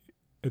wondering,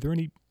 are there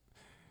any,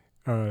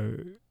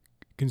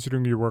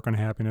 considering your work on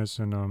happiness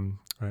and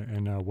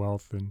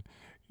wealth, and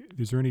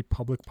is there any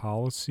public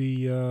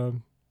policy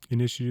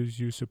initiatives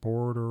you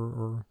support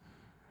or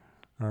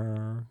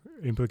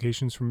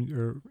implications from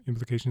your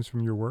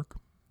work?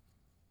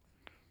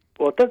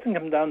 Well, it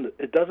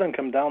doesn't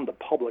come down to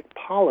public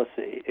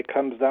policy. It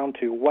comes down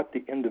to what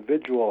the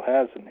individual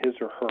has in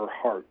his or her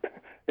heart.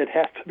 It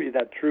has to be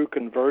that true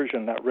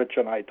conversion that Rich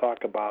and I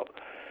talk about.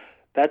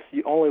 That's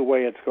the only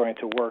way it's going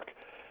to work.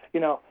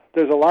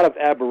 There's a lot of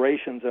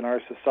aberrations in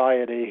our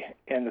society,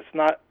 and it's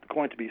not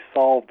going to be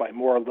solved by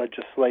more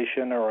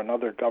legislation or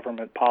another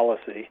government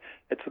policy.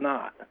 It's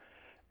not.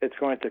 It's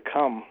going to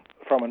come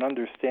from an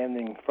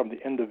understanding from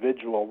the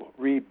individual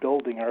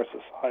rebuilding our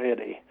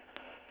society.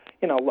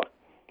 Look,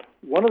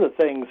 one of the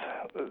things,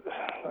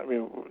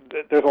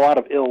 there's a lot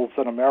of ills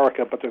in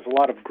America, but there's a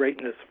lot of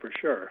greatness for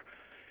sure.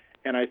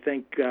 And I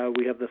think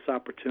we have this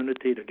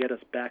opportunity to get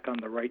us back on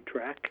the right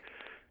track.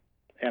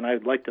 And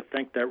I'd like to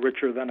think that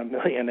Richer Than a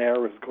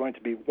Millionaire is going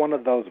to be one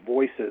of those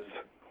voices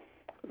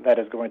that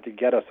is going to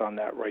get us on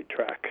that right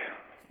track.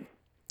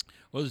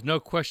 Well, there's no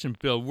question,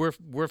 Bill.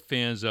 We're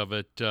fans of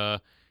it, and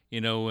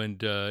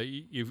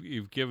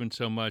you've given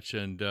so much,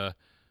 and a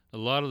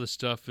lot of the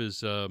stuff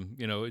is,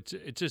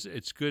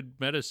 it's good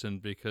medicine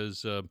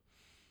because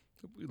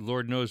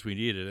Lord knows we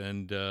need it,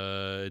 and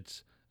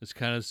it's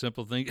kind of a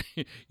simple thing.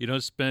 You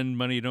don't spend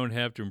money you don't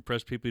have to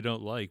impress people you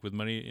don't like with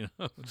money.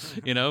 It's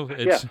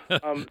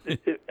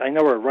I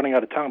know we're running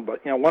out of time,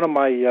 but one of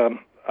my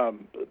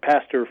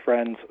pastor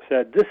friends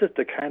said, "This is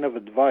the kind of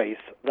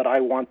advice that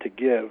I want to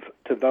give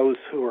to those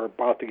who are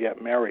about to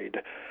get married.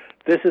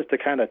 This is the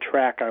kind of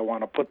track I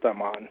want to put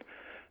them on."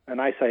 And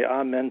I say,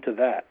 amen to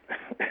that.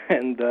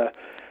 And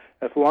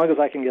as long as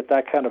I can get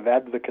that kind of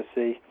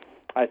advocacy,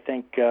 I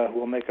think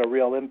we'll make a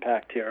real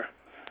impact here.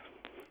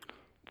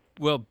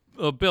 Well,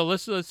 Bill,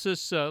 let's stay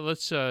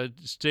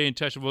in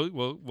touch.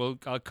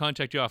 I'll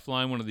contact you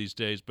offline one of these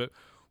days. But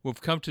we've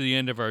come to the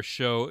end of our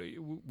show.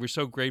 We're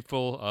so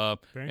grateful.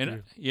 Thank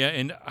you. Yeah,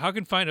 and how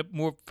can find out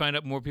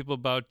more people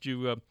about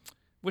you?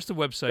 What's the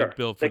website, Sure.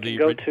 Bill? They can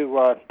go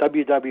to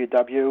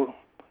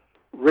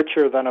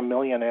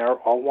www.richerthanamillionaire,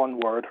 all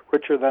one word,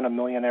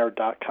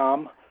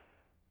 richerthanamillionaire.com,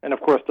 and of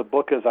course the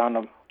book is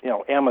on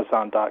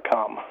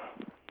Amazon.com.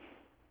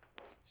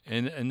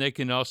 And they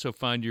can also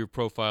find your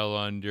profile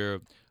on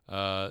your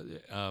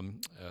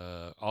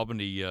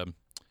Albany. You're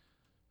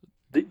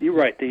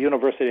right, the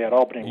University at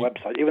Albany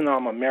website. Even though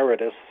I'm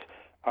emeritus,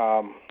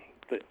 I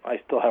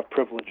still have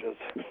privileges.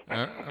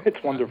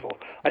 It's wonderful.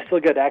 I still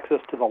get access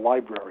to the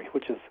library,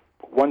 which is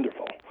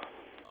wonderful.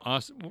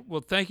 Awesome.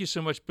 Well, thank you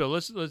so much, Bill.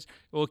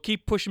 We'll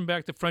keep pushing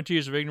back the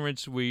frontiers of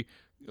ignorance.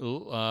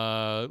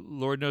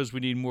 Lord knows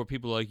we need more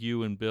people like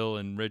you and Bill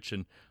and Rich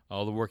and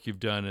all the work you've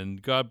done. And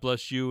God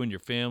bless you and your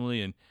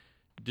family. And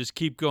just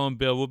keep going,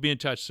 Bill. We'll be in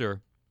touch,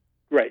 sir.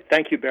 Great.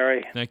 Thank you,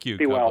 Barry. Thank you.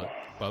 Be well.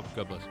 God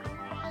bless.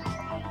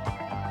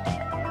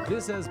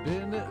 This has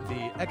been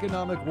The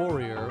Economic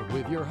Warrior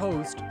with your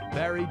host,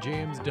 Barry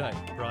James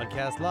Dyke.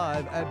 Broadcast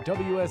live at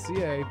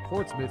WSCA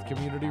Portsmouth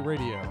Community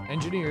Radio.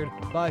 Engineered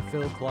by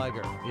Phil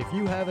Kleiger. If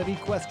you have any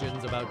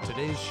questions about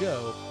today's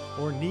show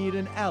or need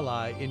an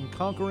ally in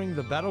conquering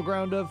the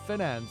battleground of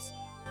finance,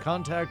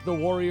 contact the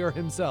warrior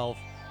himself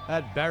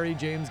at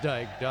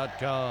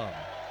barryjamesdyke.com.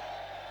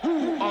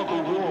 Who are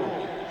the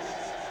warriors?